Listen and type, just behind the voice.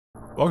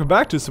Welcome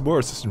back to some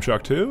more System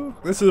Shock 2.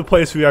 This is a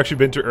place we've actually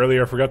been to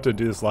earlier. I forgot to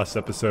do this last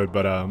episode,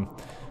 but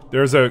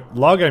there's a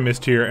log I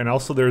missed here, and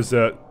also there's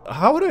a...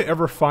 How would I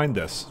ever find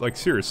this? Like,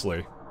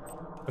 seriously.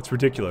 That's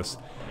ridiculous.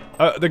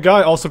 The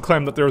guy also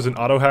claimed that there was an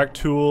auto hack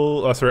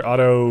tool,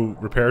 auto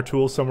repair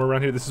tool somewhere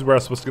around here. This is where I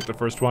was supposed to get the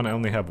first one. I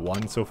only have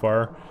one so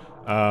far.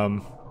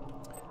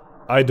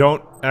 I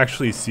don't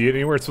actually see it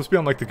anywhere. It's supposed to be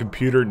on like the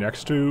computer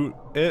next to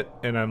it,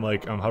 and I'm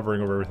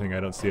hovering over everything. I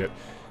don't see it.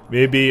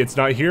 Maybe it's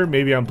not here,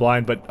 maybe I'm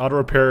blind, but auto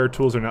repair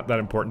tools are not that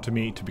important to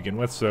me to begin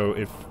with, so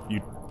if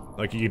you,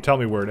 like, you can tell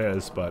me where it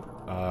is, but,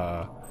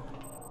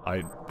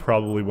 I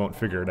probably won't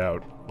figure it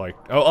out. Like,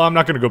 oh, I'm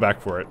not gonna go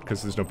back for it,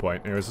 because there's no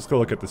point. Anyways, let's go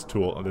look at this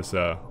tool, this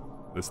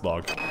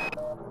log.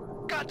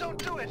 God, don't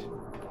do it!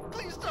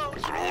 Please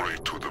don't! Glory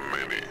to the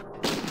many.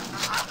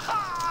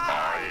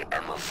 I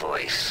am a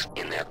voice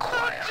in their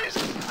choir.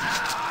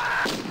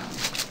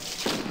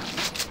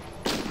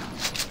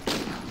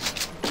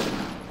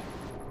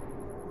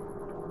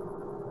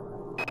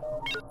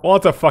 Well,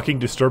 it's a fucking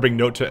disturbing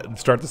note to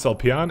start this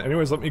LP on.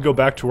 Anyways, let me go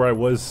back to where I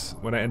was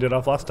when I ended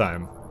off last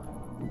time.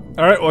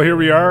 Alright, well here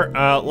we are.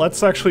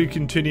 Let's actually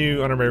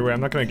continue on our merry way.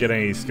 I'm not going to get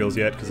any skills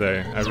yet, because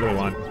I really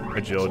want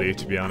agility,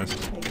 to be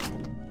honest.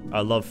 I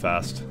love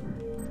fast.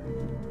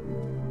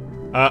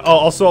 Oh,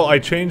 also, I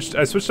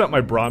switched out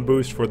my brawn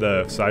boost for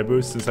the side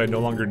boost, since I no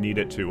longer need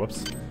it to,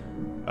 whoops.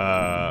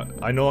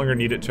 I no longer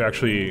need it to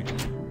actually,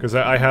 because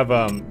I have,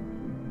 a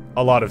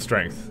lot of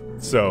strength,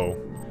 so...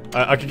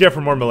 I could get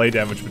for more melee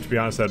damage, but to be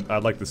honest,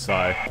 I'd like the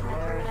Psy.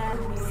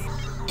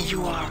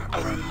 You are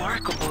a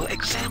remarkable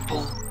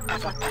example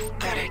of a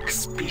pathetic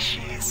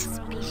species.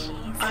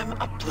 I'm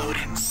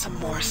uploading some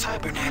more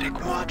cybernetic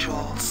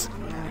modules.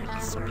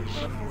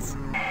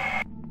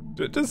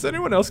 Does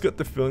anyone else get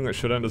the feeling that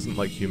Showdown doesn't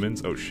like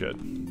humans? Oh shit.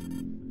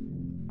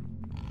 Can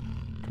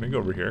I go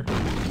over here?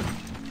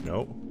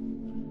 No.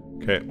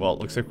 Okay, well,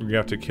 looks like we're gonna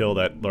have to kill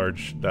that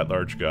large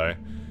guy.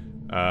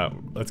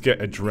 Let's get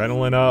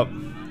adrenaline up.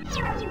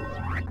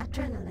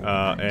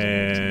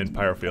 And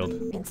pyro field.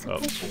 Oh.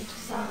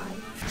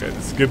 Okay,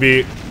 this is gonna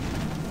be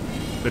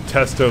the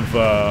test of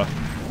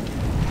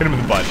hit him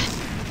in the butt.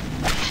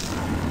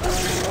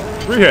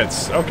 3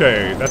 hits.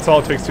 Okay, that's all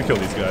it takes to kill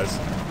these guys.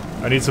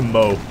 I need some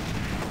mo.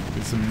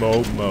 Need some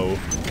mo.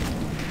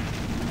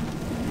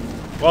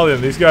 Well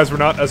then, these guys were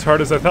not as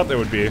hard as I thought they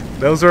would be.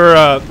 Those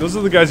are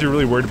the guys you're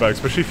really worried about,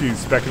 especially if you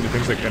spec into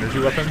things like energy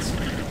weapons.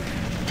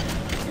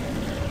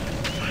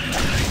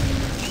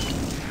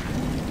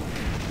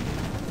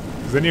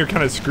 Then you're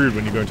kind of screwed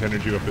when you go into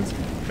energy weapons.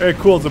 Hey,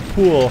 cool, it's a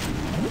pool.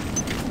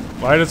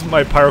 Why doesn't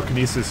my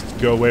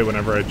pyrokinesis go away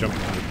whenever I jump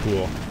into the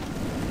pool?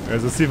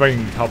 Anyways, let's see if I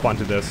can hop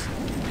onto this.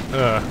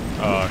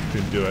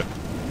 Didn't do it.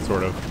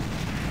 Sort of.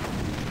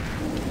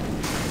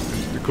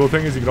 And the cool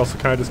thing is you can also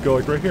kind of just go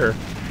like right here.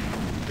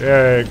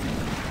 Yay.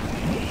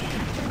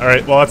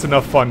 Alright, well that's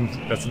enough fun.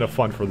 That's enough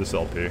fun for this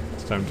LP.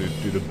 It's time to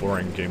do the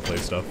boring gameplay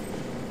stuff.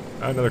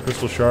 Another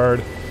crystal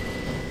shard.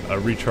 A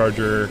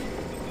recharger.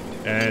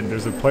 And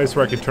there's a place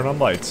where I can turn on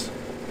lights.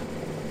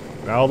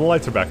 Now the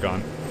lights are back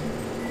on.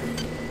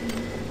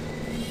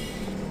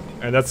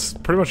 And that's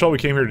pretty much all we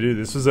came here to do.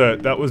 This was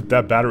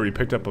that battery we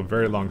picked up a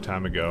very long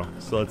time ago.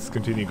 So let's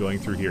continue going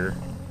through here.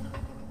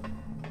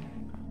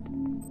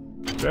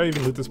 Did I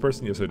even loot this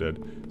person? Yes, I did.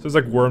 So there's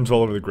like worms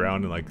all over the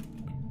ground and like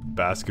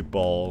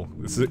basketball.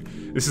 This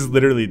is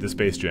literally the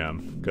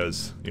Spacejam,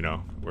 because, you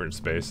know, we're in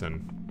space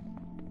and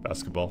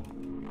basketball.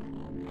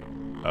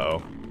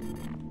 Uh-oh.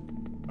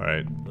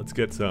 Alright, let's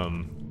get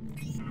some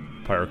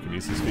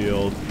pyrokinesis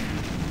field.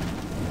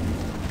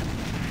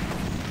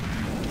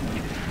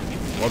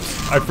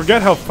 Whoops. I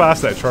forget how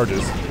fast that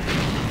charges.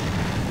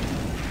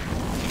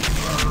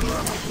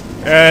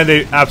 And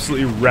they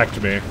absolutely wrecked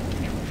me.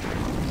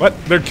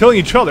 What? They're killing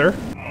each other?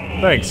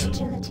 Thanks.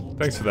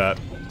 Thanks for that.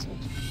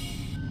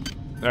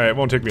 Alright, it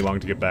won't take me long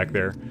to get back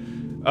there.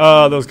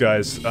 Those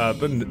guys. The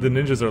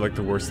ninjas are like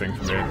the worst thing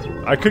for me.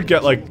 I could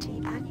get like...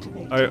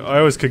 I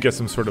always could get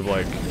some sort of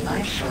like...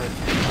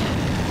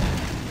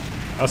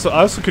 I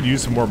also could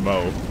use some more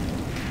mo.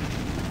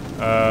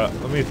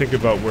 Let me think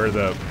about where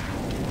the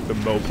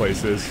mo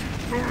place is.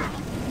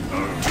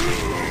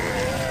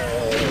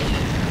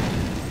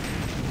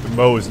 The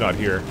mo is not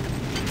here.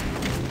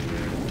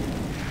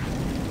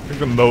 I think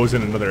the mo is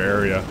in another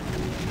area.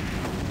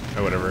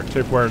 Oh, whatever.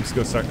 Tapeworm, just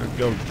go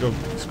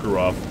screw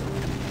off.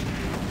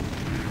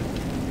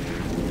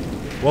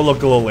 We'll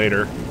look a little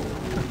later.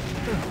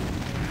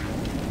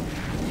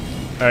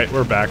 Alright,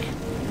 we're back.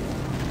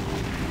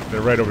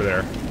 They're right over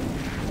there.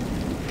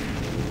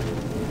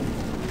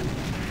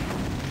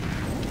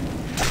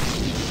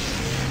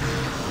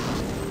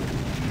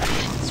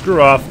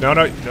 Screw off.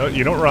 No,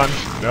 you don't run.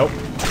 Nope.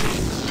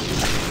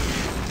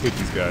 Hate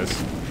these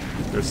guys.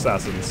 They're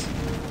assassins.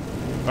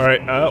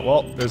 Alright,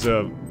 well, there's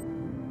a...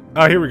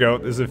 here we go.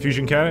 There's a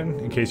fusion cannon,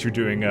 in case you're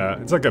doing,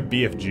 it's like a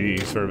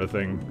BFG sort of a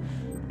thing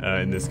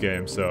in this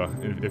game, so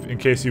in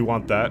case you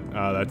want that,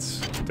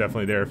 that's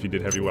definitely there if you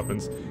did heavy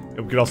weapons.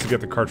 And we could also get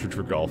the cartridge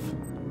for golf.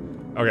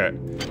 Okay,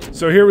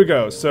 so here we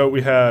go. So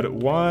we had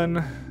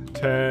 1,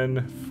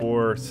 10,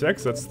 4,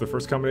 6. That's the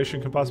first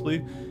combination can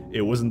possibly.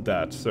 It wasn't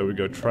that. So we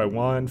go try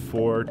 1,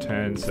 4,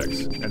 10,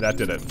 6. And that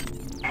did it.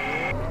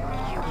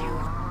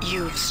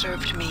 You've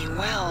served me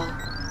well.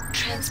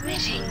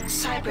 Transmitting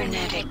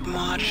cybernetic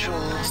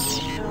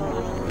modules.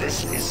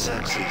 This is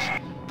Xerxes.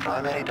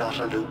 Primary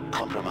data loop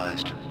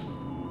compromised.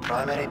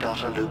 Primary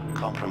data loop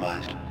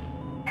compromised.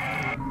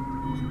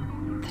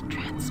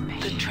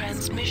 The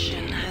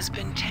transmission has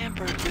been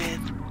tampered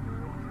with.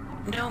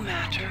 No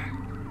matter.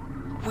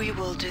 We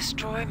will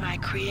destroy my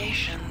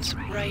creations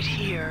right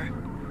here.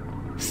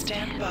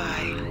 Stand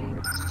by.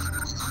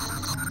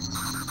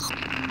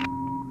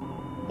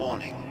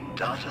 Warning.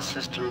 Data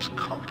systems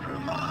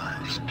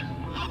compromised.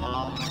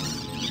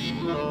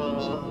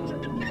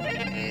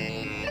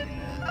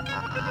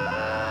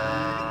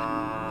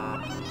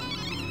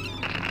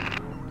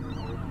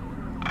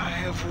 I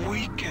have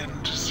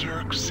weakened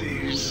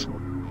Xerxes.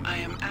 I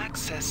am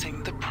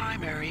accessing the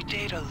primary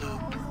data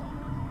loop.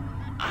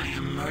 I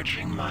am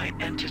merging my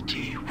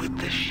entity with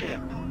the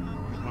ship.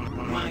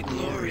 My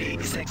glory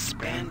is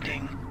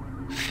expanding,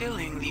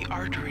 filling the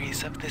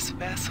arteries of this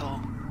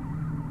vessel.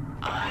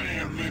 I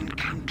am in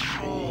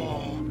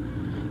control.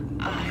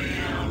 I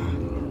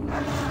am...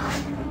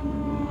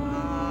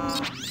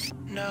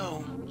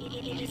 No.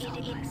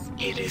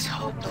 It is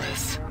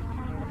hopeless.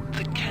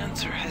 The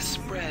cancer has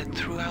spread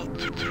throughout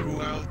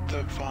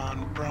the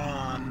Von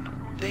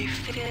Braun They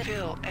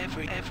fill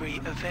every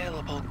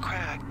available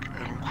crack.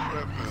 and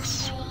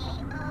crevice.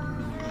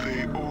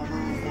 They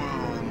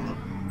overwhelm.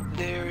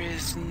 There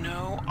is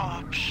no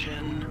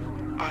option.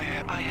 I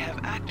have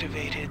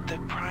activated the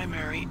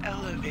primary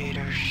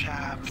elevator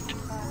shaft.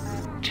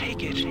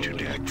 Take it to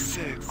Deck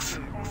 6.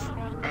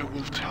 I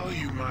will tell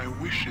you my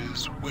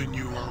wishes when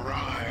you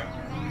arrive.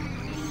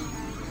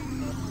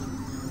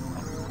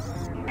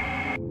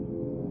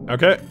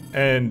 Okay,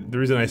 and the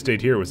reason I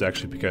stayed here was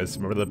actually because,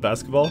 remember the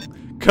basketball?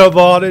 Come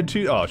on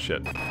into... Oh,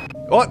 shit.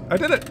 What? I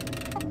did it!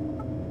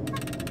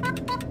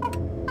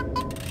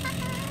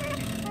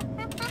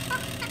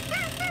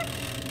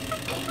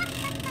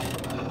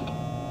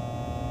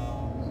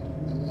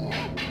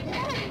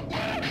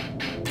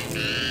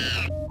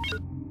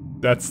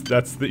 That's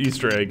the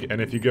Easter egg,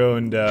 and if you go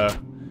and,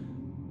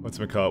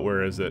 whatchamacallit,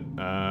 where is it?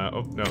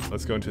 Oh, no,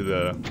 let's go into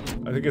the...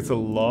 I think it's a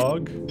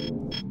log?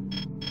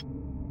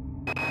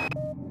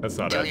 That's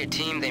not Tell it. your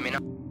team they may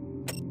not.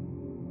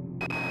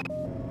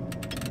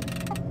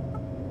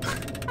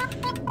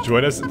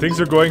 Join us. Things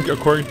are going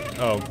according...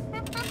 Oh.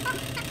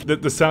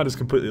 The sound is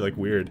completely, like,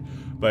 weird.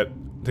 But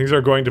things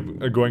are going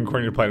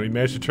according to plan. We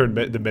managed to turn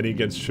the many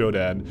against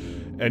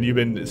Shodan. And you've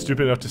been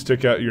stupid enough to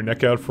stick out your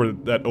neck out for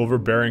that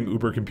overbearing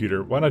Uber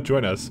computer. Why not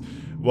join us?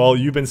 While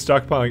you've been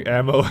stockpiling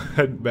ammo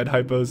and med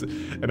hypos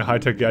and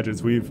high-tech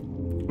gadgets, we've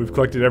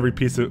collected every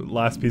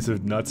last piece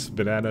of nuts,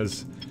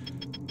 bananas,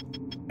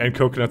 and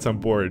coconuts on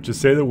board.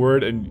 Just say the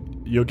word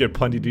and you'll get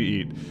plenty to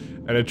eat.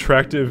 An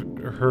attractive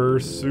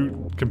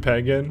hirsute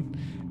companion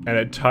and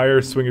a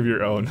tire swing of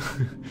your own.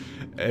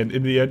 And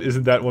in the end,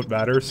 isn't that what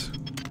matters?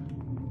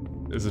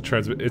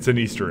 It's an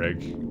Easter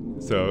egg.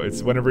 So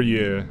it's whenever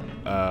you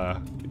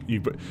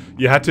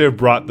had to have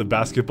brought the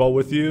basketball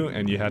with you,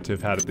 and you had to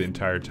have had it the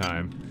entire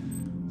time.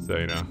 So,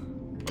 you know.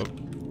 Oh.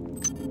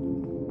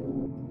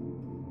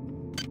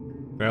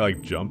 Can I,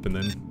 like, jump and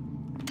then...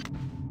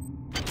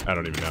 I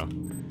don't even know.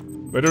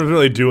 But it doesn't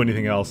really do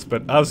anything else,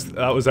 but that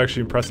was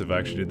actually impressive. I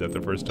actually did that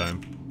the first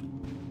time.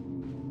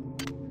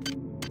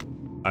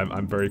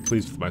 I'm very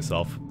pleased with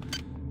myself.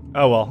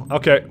 Oh well,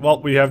 okay.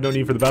 Well, we have no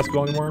need for the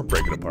basketball anymore.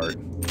 Break it apart.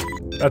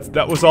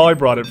 That was all I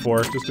brought it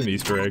for. Just an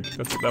Easter egg.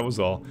 That was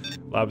all.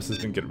 Lab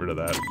assistant, get rid of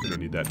that. We don't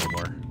need that no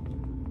more.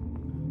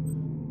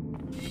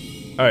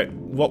 Alright,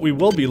 what we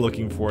will be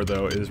looking for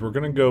though is we're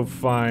gonna go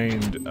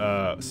find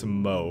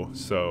some Mo.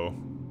 So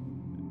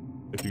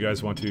if you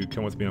guys want to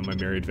come with me on my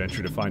merry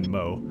adventure to find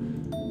Mo.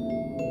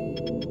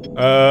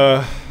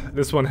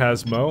 This one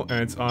has Mo,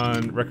 and it's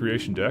on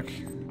recreation deck.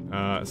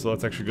 So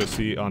let's actually go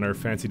see on our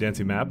fancy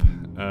dancy map.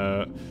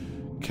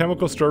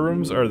 Chemical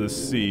storerooms are the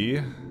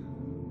C.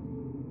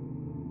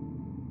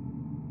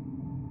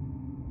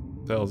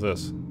 What the hell is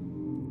this?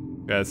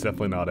 Yeah, it's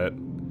definitely not it.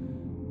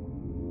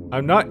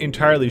 I'm not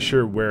entirely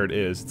sure where it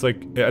is. It's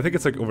like, I think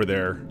it's like over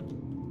there.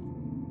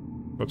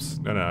 Whoops.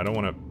 No, I don't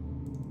want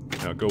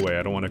to... No, go away.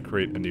 I don't want to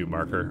create a new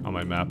marker on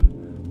my map.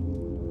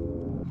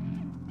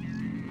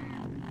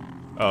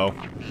 Oh.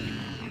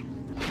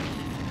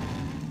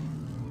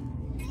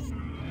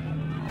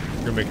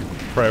 We're gonna make a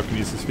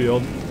cryokinesis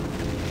field.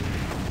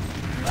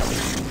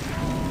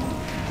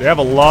 They have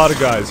a lot of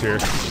guys here.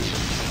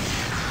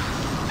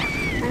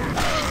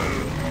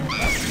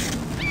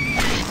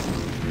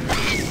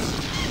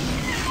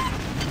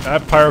 I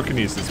have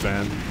pyrokinesis,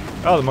 man.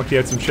 Oh, the monkey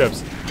had some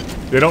chips.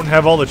 They don't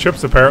have all the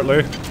chips,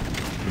 apparently.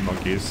 The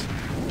monkeys.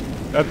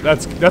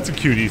 That's a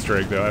cute Easter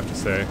egg, though, I have to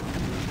say.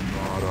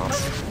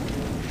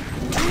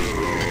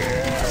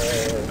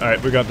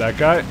 Alright, we got that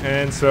guy.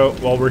 And so,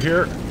 while we're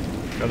here,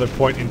 another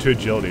point into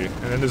agility.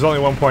 And then there's only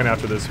one point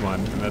after this one,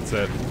 and that's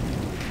it.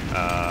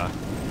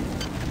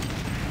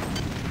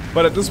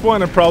 But at this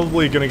point, I'm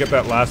probably gonna get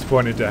that last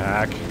point into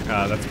hack.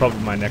 That's probably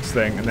my next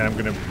thing, and then I'm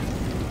gonna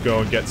go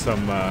and get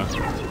some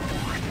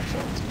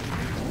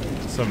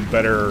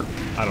better.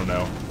 I don't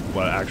know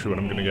what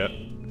I'm gonna get.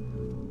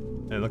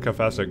 And look how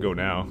fast I go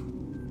now.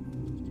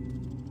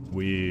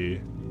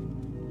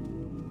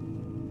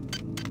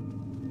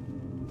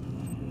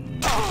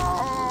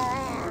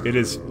 It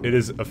is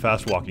a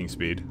fast walking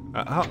speed.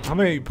 How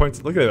many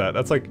points? Look at that.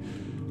 That's like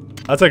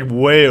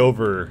way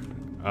over.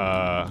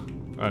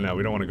 Oh no,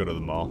 we don't want to go to the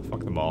mall.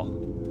 Fuck the mall.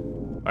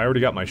 I already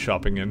got my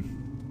shopping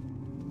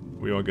in.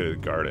 We want to go to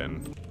the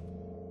garden.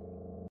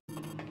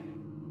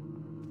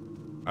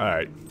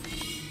 Alright.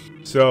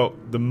 So,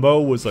 the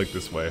Mo was like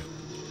this way.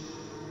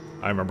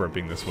 I remember it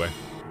being this way.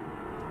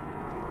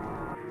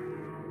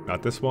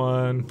 Not this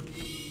one.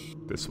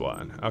 This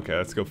one. Okay,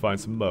 let's go find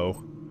some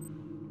Mo.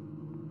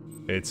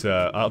 It's,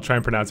 I'll try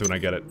and pronounce it when I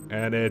get it.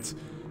 And it's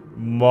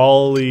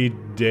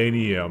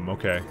molybdenum.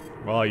 Okay.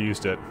 Well, I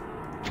used it.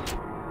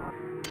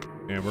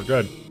 And we're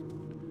good.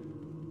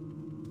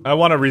 I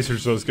want to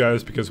research those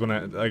guys because when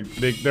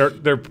they're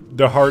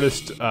the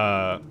hardest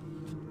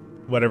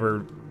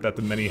whatever that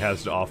the mini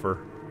has to offer.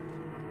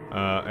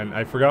 And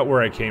I forgot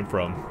where I came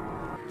from.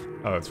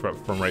 Oh, it's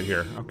from right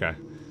here. Okay.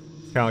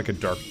 It's kind of like a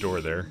dark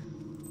door there.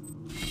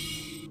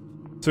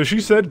 So she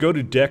said go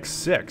to deck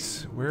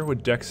 6. Where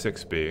would deck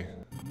 6 be?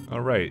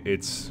 Alright,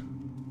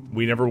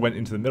 we never went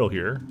into the middle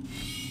here.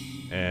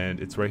 And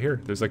it's right here.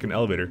 There's like an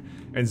elevator.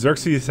 And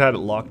Xerxes had it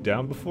locked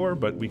down before,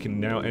 but we can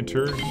now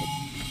enter.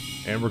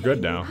 And we're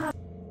good now.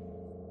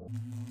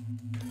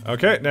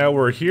 Okay, now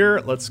we're here.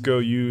 Let's go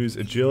use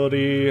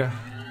agility.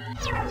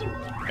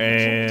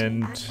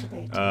 And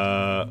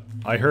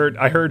I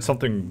heard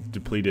something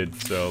depleted,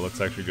 so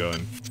let's actually go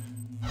and...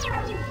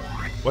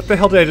 What the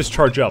hell did I just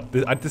charge up?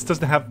 This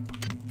doesn't have...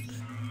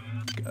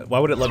 Why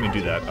would it let me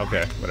do that?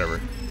 Okay, whatever.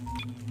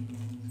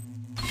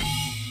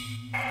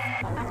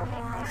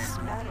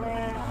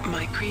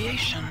 My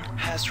creation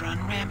has run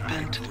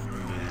rampant.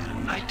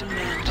 I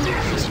demand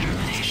their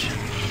extermination.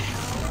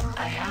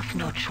 I have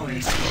no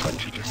choice but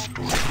to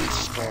destroy this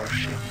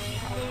starship.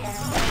 We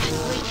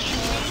can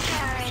make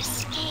our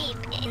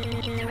escape in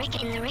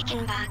the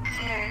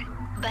Rickenbacker,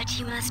 but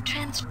you must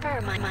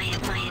transfer my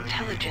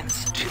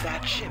intelligence To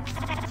that ship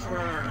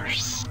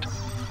first.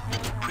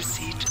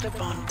 Proceed to the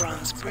Von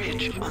Braun's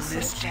bridge on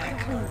this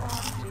deck.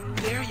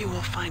 There you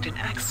will find an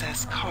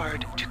access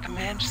card to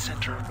Command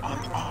Center on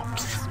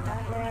Ops.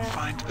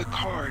 Find the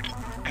card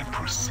and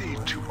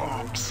proceed to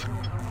Ops.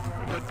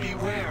 But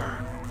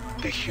beware,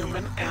 the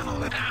human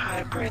annelid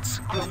hybrids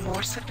grow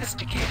more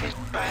sophisticated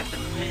by the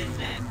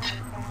minute.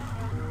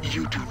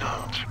 You do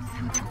not.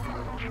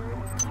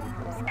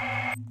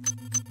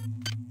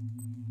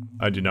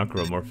 I do not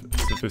grow more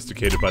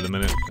sophisticated by the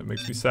minute. That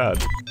makes me sad.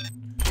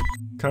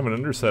 Kind of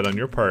an underset on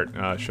your part,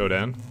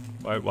 Shodan.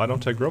 Why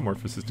don't I grow more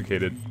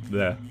sophisticated?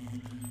 Bleh.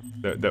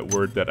 That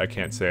word that I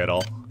can't say at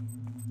all.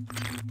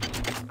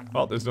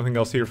 Well, there's nothing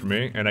else here for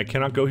me, and I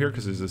cannot go here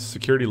because there's a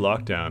security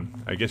lockdown.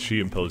 I guess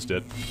she imposed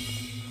it.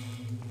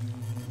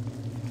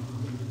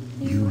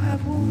 You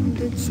have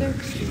wounded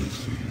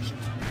Xerxes,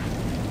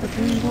 but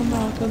we will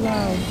not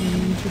allow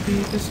him to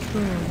be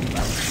destroyed.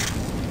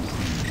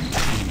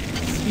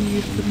 See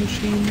if the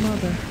machine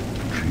mother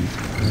Treat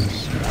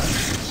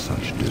herself with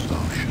such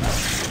devotion.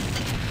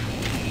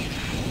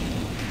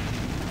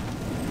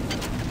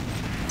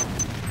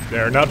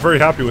 They're not very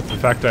happy with the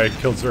fact I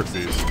killed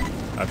Xerxes.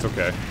 That's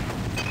okay.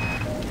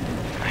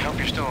 I hope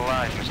you're still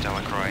alive, Miss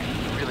Delacroix.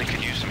 We really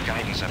could use some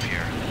guidance up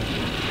here.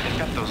 They've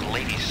got those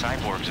lady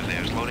cyborgs of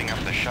theirs loading up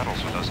the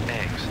shuttles with those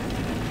eggs.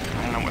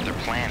 I don't know what their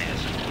plan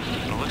is,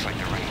 but it looks like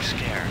they're running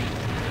scared.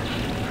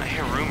 I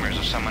hear rumors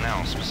of someone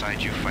else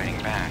besides you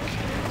fighting back.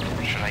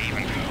 Should I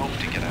even hope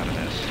to get out of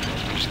this?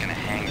 I'm just gonna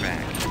hang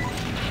back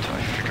until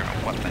I figure out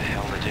what the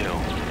hell to do.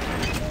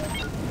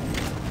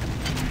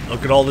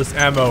 Look at all this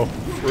ammo.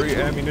 Free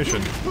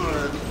ammunition.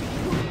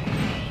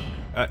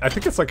 I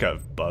think it's like a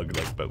bug,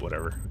 but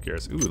whatever. Who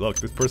cares? Ooh, look,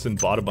 this person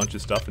bought a bunch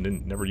of stuff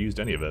and never used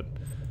any of it.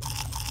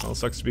 Well,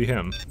 sucks to be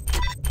him.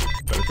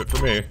 Benefit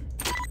for me.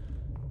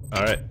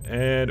 Alright,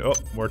 and oh,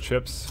 more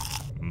chips.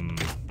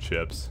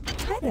 Chips.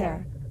 Hi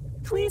there.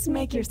 Please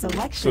make your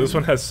selection. So this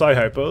one has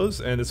Psi-Hypos,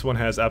 and this one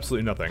has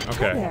absolutely nothing.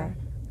 Okay. Hi there.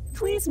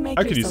 Please make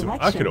I your could use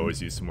selection. I could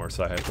always use some more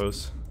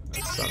Psi-Hypos.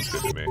 That sounds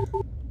good to me.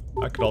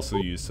 I could also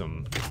use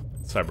some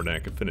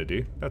Cybernetic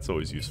Affinity. That's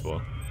always useful.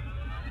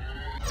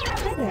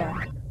 Hi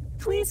there.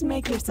 Please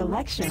make your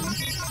selection.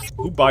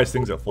 Who buys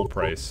things at full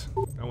price?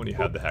 Not when you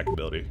have the hack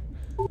ability.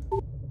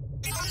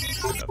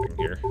 Nothing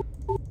here.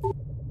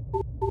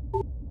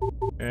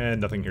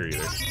 And nothing here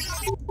either.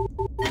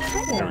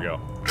 Hi There we go.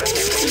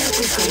 Please make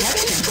your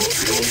selection.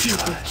 Thank you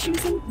for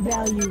choosing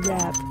Value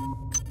Wrap.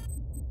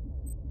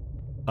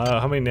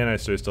 How many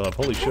nanites do I still have?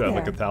 Holy shit, I have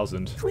like there.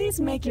 1,000. Please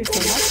make your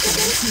selection.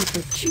 Thank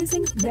you for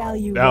choosing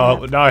Value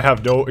Wrap. Now I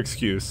have no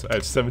excuse. I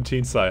have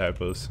 17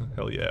 Psi-Hypos.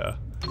 Hell yeah.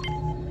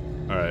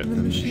 Alright. the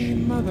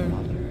machine mother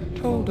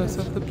told us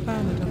of the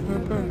planet of her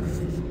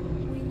birth.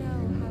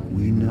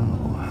 We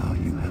know how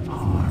you have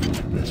harmed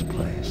this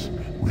place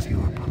with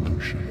your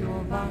pollution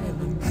Your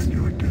violence. and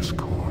your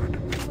discord.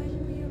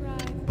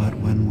 But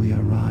when we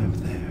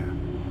arrive there,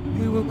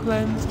 We will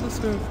cleanse the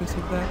surface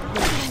of that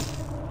place.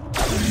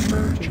 and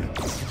merge it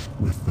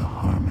with the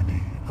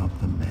harmony of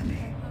the many.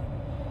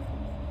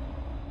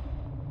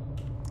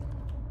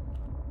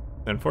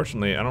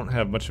 Unfortunately, I don't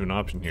have much of an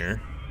option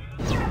here.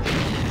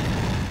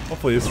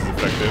 Hopefully this is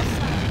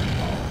effective.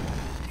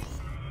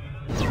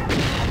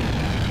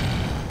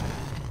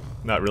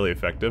 Not really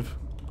effective.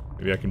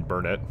 Maybe I can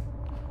burn it.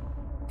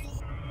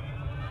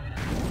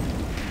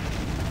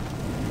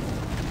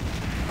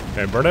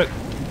 Can I burn it?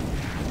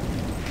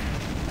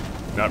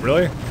 Not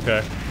really?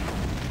 Okay.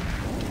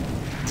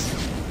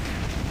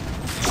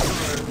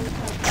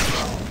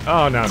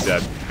 Oh, now I'm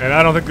dead. And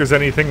I don't think there's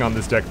anything on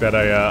this deck that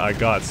I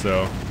got,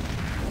 so...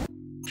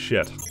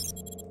 Shit.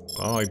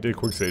 Well, I did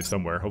quick save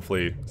somewhere.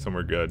 Hopefully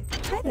somewhere good.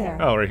 Hi there.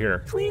 Oh, right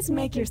here. Please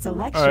make your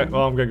selection. Alright,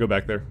 well, I'm gonna go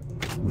back there.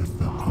 With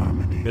the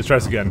harmony. Let's try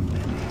this again.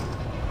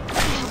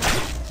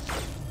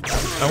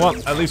 I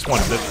want at least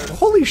one.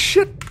 Holy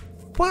shit!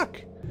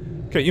 Fuck!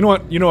 Okay, you know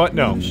what? You know what?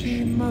 No.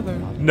 Machine Mother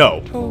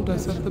No. told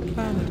us of the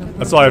planet of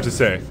That's all I have to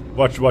say.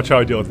 Watch how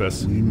I deal with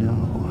this. We know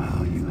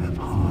how you have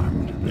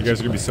harmed this You guys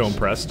are gonna be so place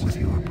impressed. with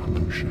your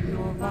pollution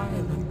your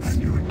violence.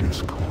 and your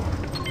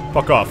discord.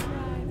 Fuck off.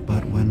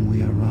 But when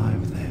we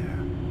arrive there,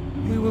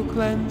 We will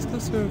cleanse the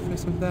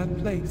surface of that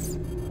place.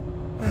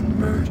 and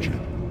merge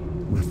it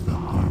with the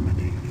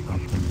harmony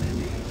of the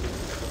many.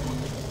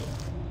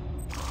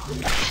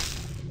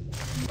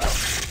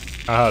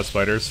 Aha,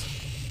 spiders.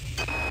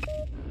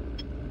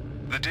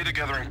 The data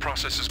gathering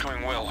process is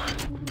going well.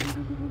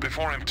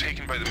 Before I'm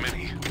taken by the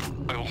many,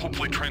 I will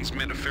hopefully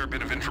transmit a fair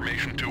bit of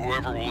information to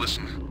whoever will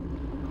listen.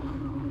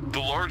 The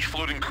large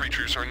floating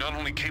creatures are not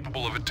only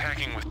capable of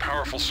attacking with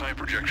powerful psi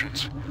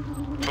projections,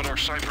 but are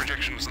psi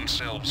projections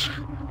themselves.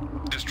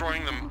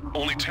 Destroying them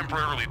only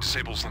temporarily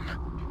disables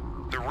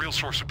them. Their real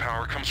source of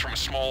power comes from a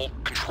small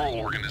control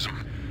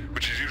organism,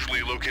 which is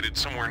usually located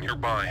somewhere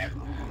nearby.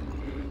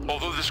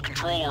 Although this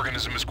control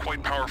organism is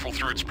quite powerful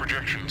through its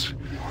projections,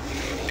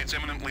 it's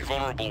eminently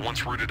vulnerable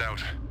once rooted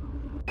out.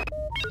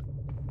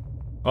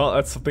 Well,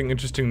 that's something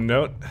interesting to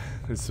note.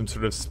 There's some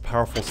sort of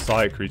powerful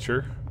psi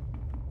creature.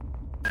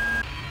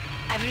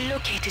 I've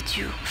located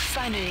you,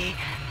 finally.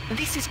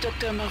 This is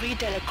Dr. Marie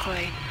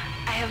Delacroix.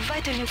 I have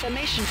vital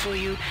information for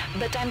you,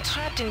 but I'm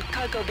trapped in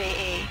Cargo Bay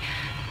A.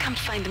 Come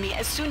find me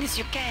as soon as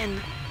you can.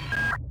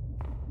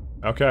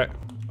 Okay.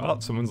 Oh,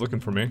 someone's looking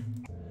for me.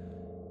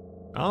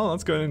 Oh,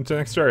 let's go into the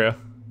next area.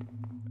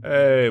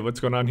 Hey, what's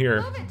going on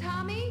here? Move it,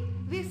 Tommy!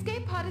 The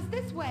escape pod is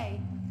this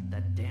way.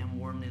 That damn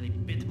worm nearly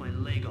bit my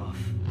leg off.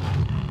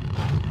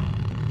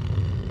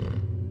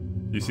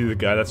 You see the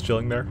guy that's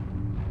chilling there?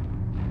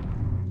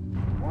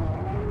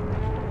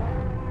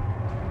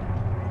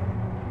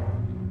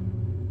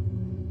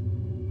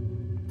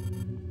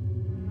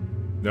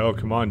 No,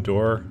 come on,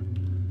 door.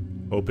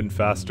 Open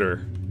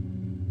faster.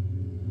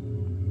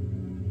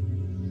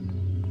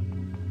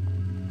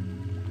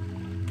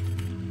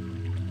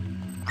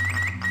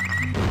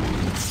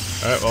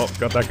 Alright, well,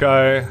 got that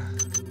guy.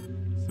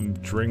 Some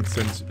drinks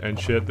and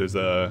shit. There's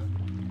a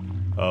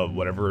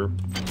whatever.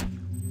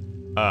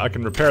 I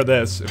can repair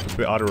this if it's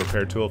the auto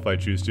repair tool if I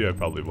choose to. I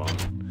probably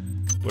won't.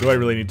 What do I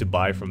really need to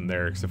buy from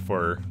there except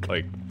for,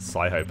 like,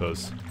 psi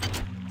hypos?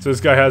 So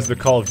this guy has the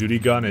Call of Duty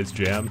gun. It's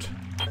jammed.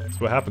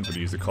 That's what happens when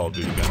you use the Call of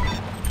Duty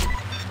gun.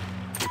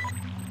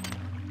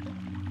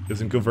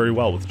 Doesn't go very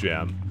well with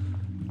jam.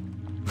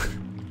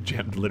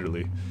 Jammed,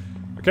 literally.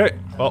 Okay,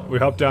 well, we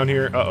hop down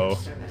here. Uh-oh.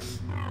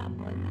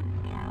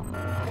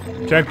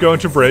 Can't go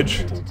into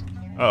bridge.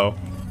 Uh-oh.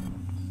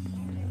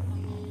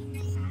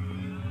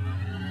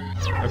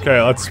 Okay,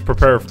 let's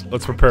prepare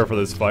for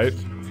this fight.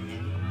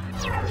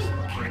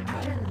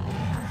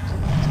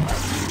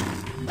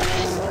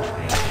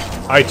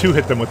 I too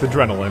hit them with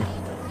adrenaline.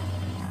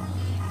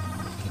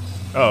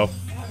 Uh oh.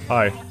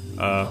 Hi.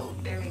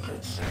 Very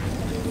good, sir.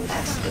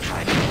 That's the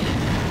try.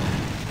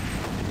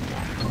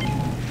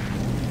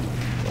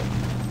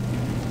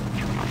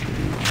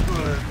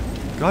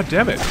 God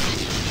damn it.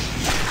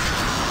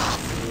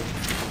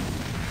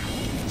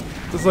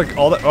 This is like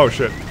all that. Oh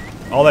shit.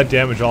 All that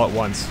damage all at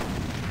once.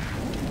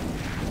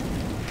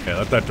 Okay,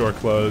 let that door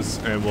close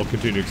and we'll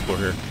continue to explore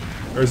here.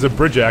 There's a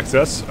bridge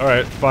access.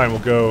 Alright, fine, we'll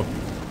go.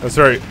 Oh,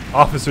 sorry,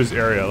 officer's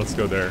area. Let's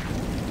go there.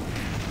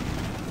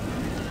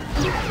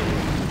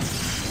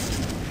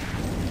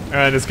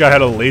 And this guy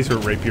had a laser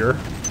rapier.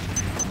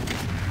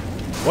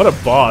 What a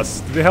boss.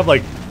 Do they have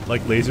like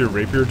laser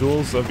rapier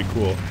duels? That'd be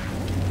cool.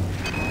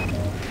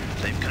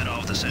 They've cut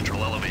off the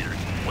central elevator.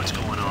 What's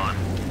going on?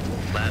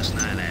 Last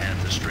night I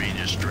had the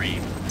strangest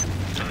dream.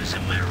 I was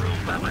in my room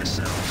by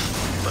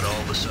myself, but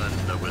all of a sudden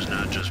there was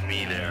not just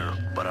me there,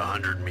 but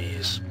 100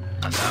 me's,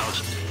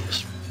 1,000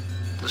 me's.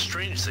 The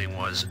strange thing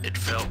was, it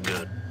felt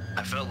good.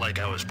 I felt like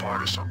I was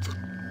part of something.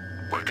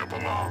 Like I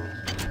belong.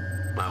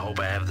 I hope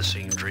I have the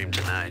same dream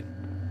tonight.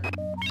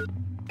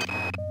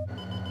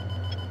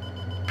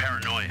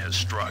 Paranoia has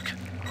struck.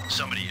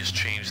 Somebody has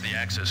changed the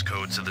access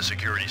codes to the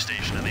security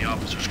station and the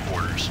officers'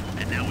 quarters,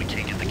 and now we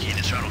can't get the key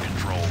to shuttle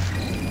control.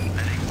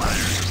 I think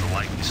Myers is the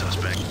likely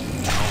suspect.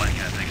 All that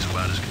guy thinks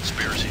about is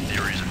conspiracy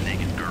theories and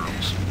naked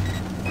girls.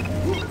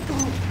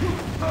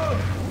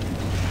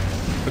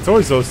 It's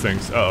always those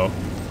things. Uh-oh.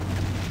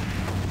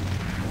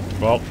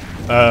 Well,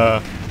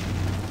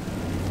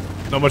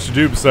 not much to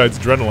do besides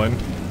adrenaline.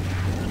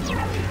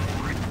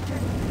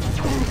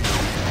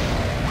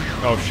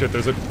 Oh shit,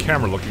 there's a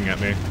camera looking at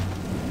me.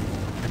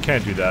 I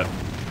can't do that.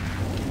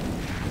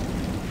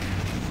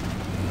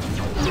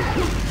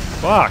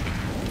 Fuck!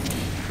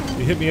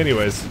 He hit me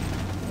anyways.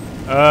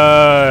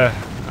 I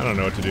don't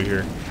know what to do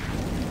here.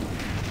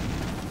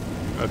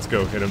 Let's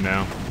go hit him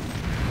now.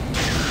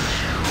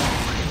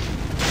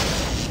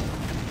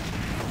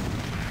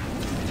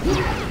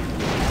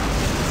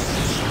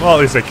 Well,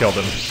 at least I killed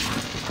him.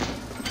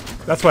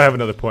 That's why I have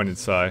another point in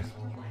Psi.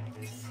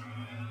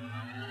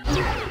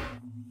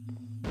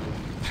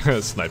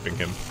 Sniping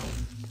him.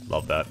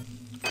 Love that.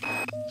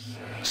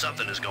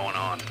 Something is going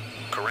on.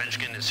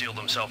 Kerenchkin has sealed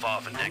himself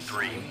off in Deck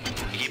 3.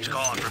 He keeps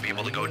calling for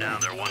people to go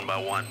down there one by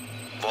one.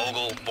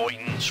 Vogel,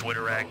 Boynton,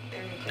 Switterak,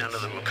 none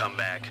of them will come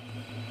back.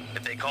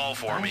 If they call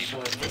for me,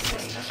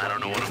 I don't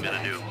know what I'm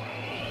gonna do.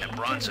 And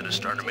Bronson is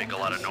starting to make a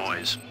lot of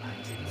noise.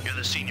 You're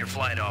the senior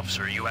flight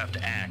officer, you have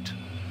to act.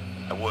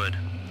 I would,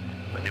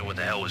 if I knew what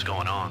the hell was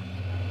going on.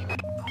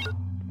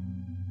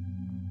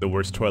 The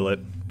worst toilet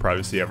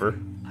privacy ever.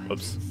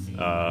 Oops.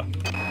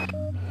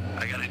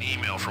 I got an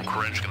email from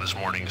Kerenchkin this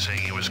morning saying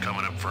he was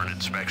coming up for an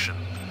inspection.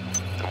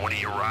 And when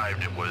he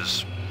arrived, it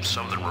was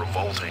something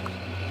revolting.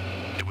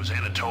 It was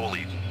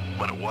Anatoly,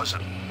 but it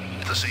wasn't.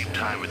 At the same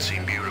time, it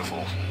seemed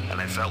beautiful,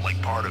 and I felt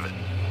like part of it.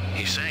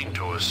 He sang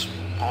to us,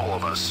 all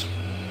of us,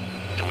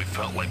 and we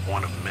felt like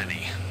one of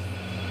many.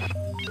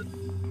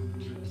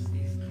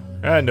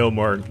 No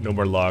more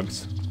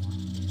logs.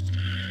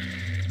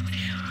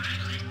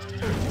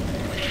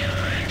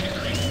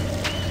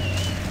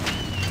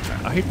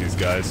 I hate these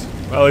guys.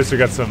 Well, at least we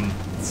got some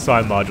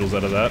side modules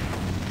out of that.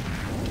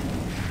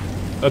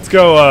 Let's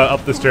go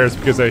up the stairs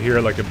because I hear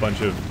like a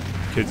bunch of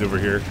kids over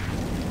here.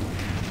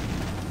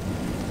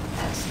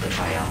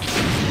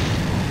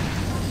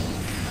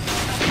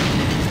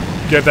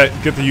 Get the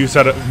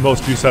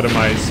most use out of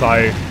my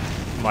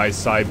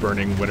psi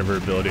burning whatever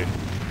ability.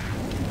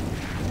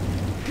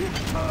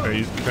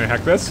 Can I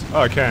hack this?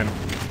 Oh, I can.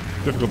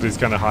 Difficulty's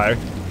kind of high.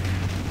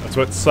 That's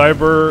what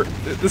cyber...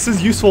 This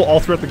is useful all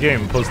throughout the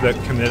game, opposed to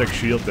that kinetic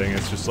shield thing.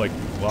 It's just like,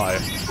 why?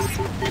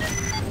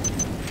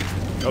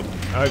 Oh,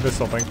 I missed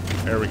something.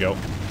 There we go.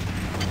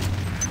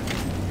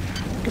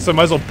 Guess I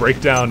might as well break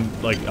down,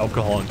 like,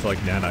 alcohol into, like,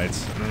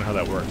 nanites. I don't know how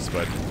that works,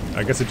 but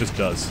I guess it just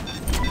does.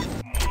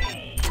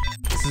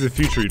 This is the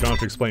future, you don't have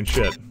to explain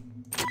shit.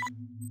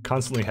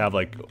 Constantly have,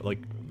 like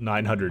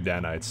 900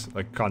 nanites.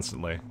 Like,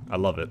 constantly. I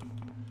love it.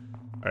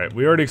 Alright,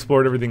 we already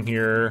explored everything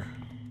here.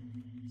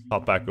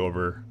 Hop back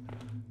over.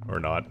 Or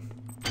not.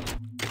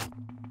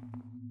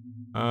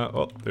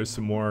 Oh, there's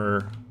some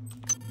more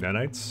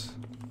nanites.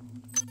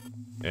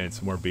 And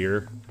some more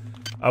beer.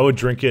 I would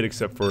drink it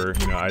except for,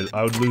 you know,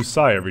 I would lose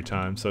psi every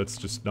time, so it's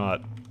just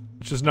not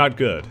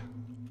good.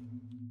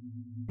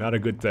 Not a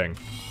good thing.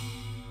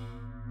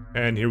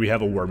 And here we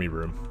have a wormy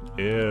room.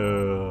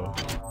 Ew.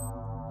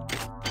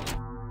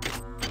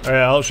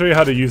 Alright, I'll show you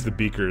how to use the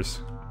beakers.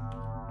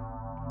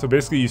 So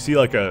basically you see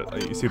like a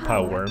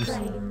pile of worms.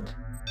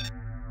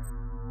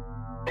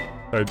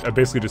 I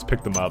basically just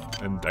pick them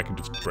up, and I can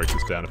just break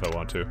this down if I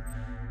want to.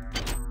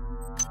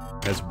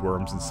 It has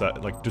worms inside,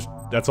 like, just,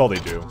 that's all they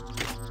do.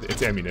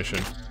 It's ammunition.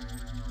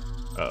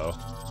 Uh-oh.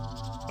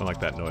 I don't like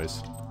that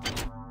noise.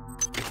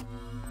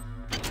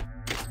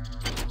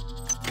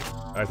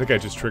 I think I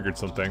just triggered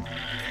something.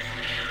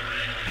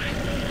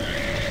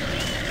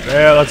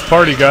 Yeah, let's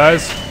party,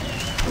 guys!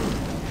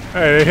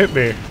 Hey, they hit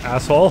me,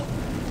 asshole.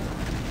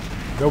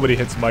 Nobody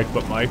hits Mike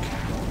but Mike.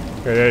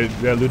 Okay,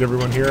 did I loot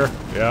everyone here?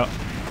 Yeah.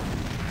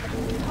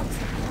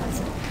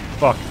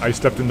 Fuck, I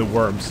stepped into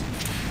worms.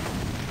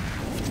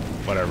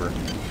 Whatever.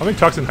 How many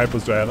toxin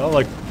hypos do I have? I have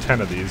like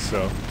 10 of these,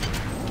 so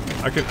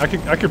I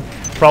could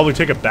probably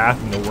take a bath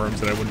in the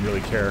worms and I wouldn't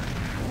really care.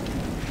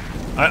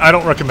 I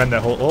don't recommend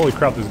that whole. Holy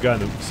crap, there's a guy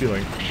in the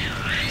ceiling.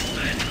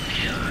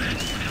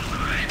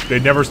 They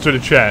never stood a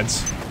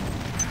chance.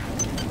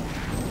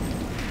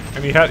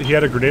 And he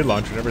had a grenade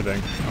launcher and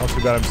everything. Oh,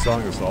 too bad I'm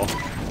selling this all.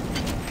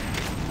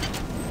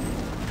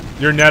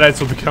 Your nanites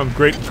will become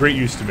great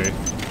use to me.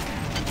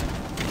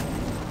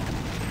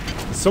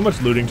 So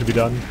much looting to be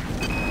done.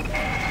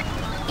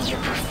 You're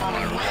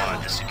performing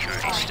well. The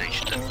security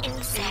station.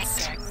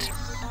 Insect.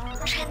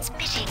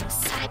 Transmitting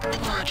cyber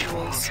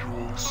modules.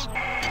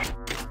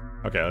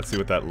 Okay, let's see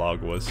what that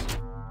log was.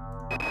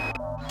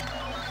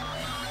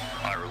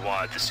 I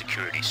rewired the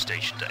security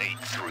station to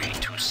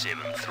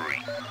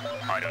 83273.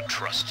 I don't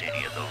trust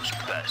any of those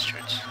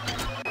bastards.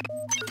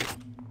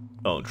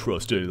 I don't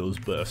trust any of those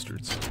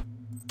bastards.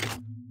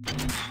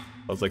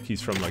 I was like,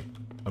 he's from like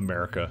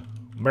America.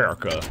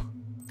 America.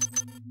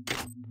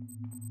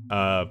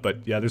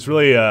 But yeah, there's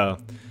really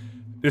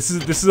This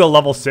is a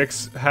level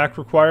 6 hack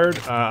required.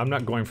 I'm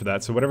not going for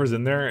that, so whatever's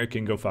in there, it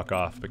can go fuck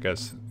off,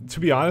 because, to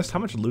be honest, how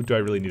much loot do I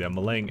really need? I'm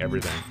malaying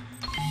everything,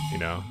 you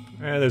know?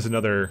 And there's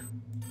another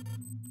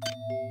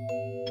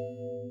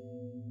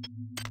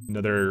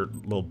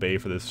little bay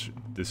for this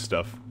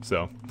stuff,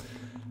 so.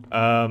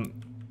 I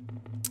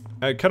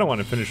kind of want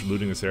to finish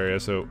looting this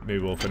area, so maybe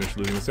we'll finish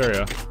looting this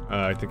area.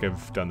 I think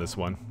I've done this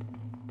one.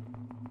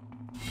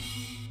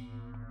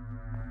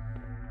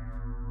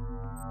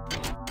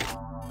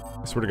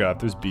 I swear to God, if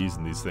there's bees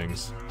in these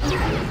things,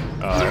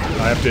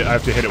 I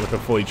have to hit it with a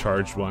fully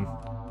charged one.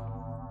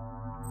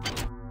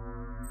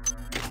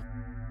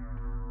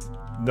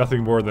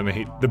 Nothing more than I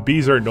hate. The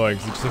bees are annoying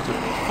because it's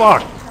just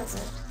fuck.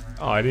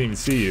 Oh, I didn't even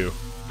see you.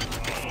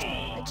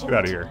 Get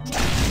out of here.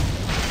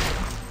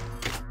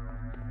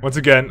 Once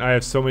again, I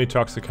have so many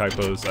toxic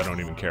hypos, I don't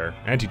even care.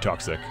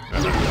 Anti-toxic,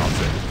 not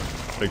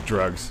toxic. Like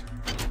drugs.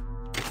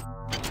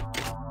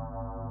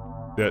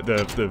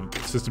 The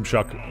System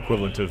Shock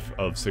equivalent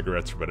of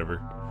cigarettes or whatever.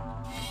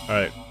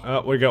 Alright,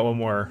 we got one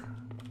more.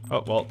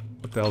 Oh, well,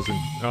 what the hell's in...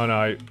 Oh,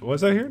 no,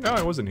 was I here? No,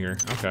 I wasn't here.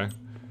 Okay.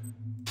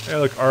 Hey,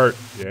 look, art.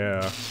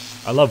 Yeah.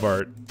 I love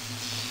art.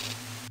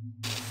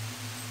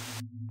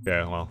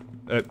 Yeah, well,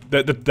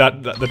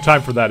 the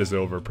time for that is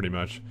over, pretty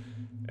much.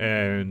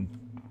 And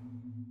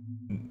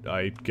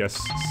I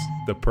guess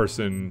the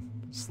person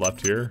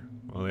slept here.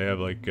 Well, they have,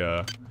 like,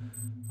 I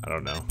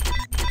don't know.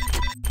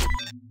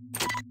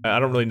 I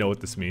don't really know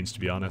what this means, to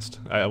be honest.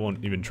 I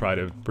won't even try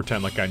to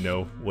pretend like I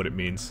know what it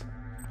means.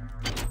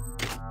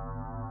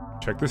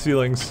 Check the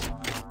ceilings.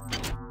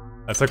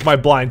 That's like my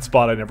blind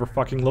spot, I never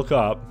fucking look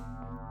up.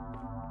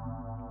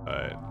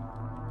 Alright.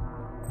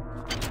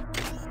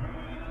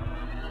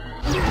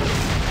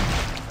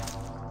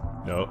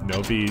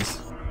 No bees.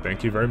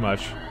 Thank you very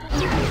much.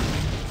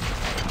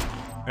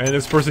 And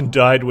this person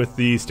died with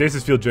the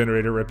stasis field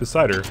generator right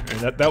beside her.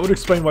 And that would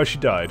explain why she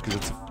died, because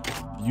it's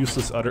a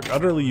useless,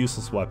 utterly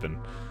useless weapon.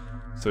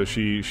 So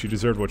she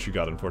deserved what she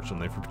got,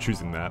 unfortunately, for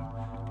choosing that.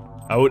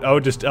 I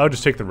would just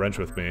take the wrench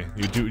with me.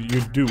 You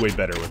do way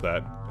better with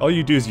that. All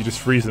you do is you just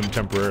freeze them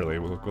temporarily.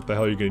 What the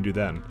hell are you gonna do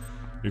then?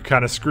 You're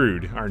kind of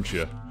screwed, aren't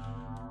you?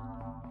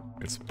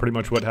 It's pretty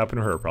much what happened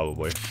to her,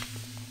 probably.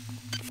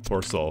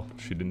 Poor soul.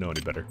 She didn't know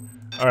any better.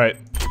 All right.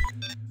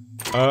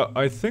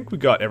 I think we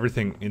got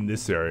everything in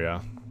this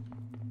area.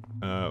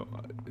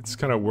 It's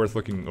kind of worth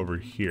looking over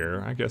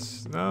here, I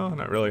guess. No,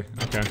 not really.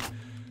 Okay.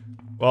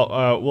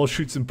 Well, we'll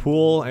shoot some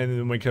pool, and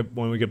then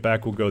when we get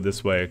back, we'll go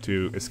this way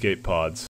to escape pods.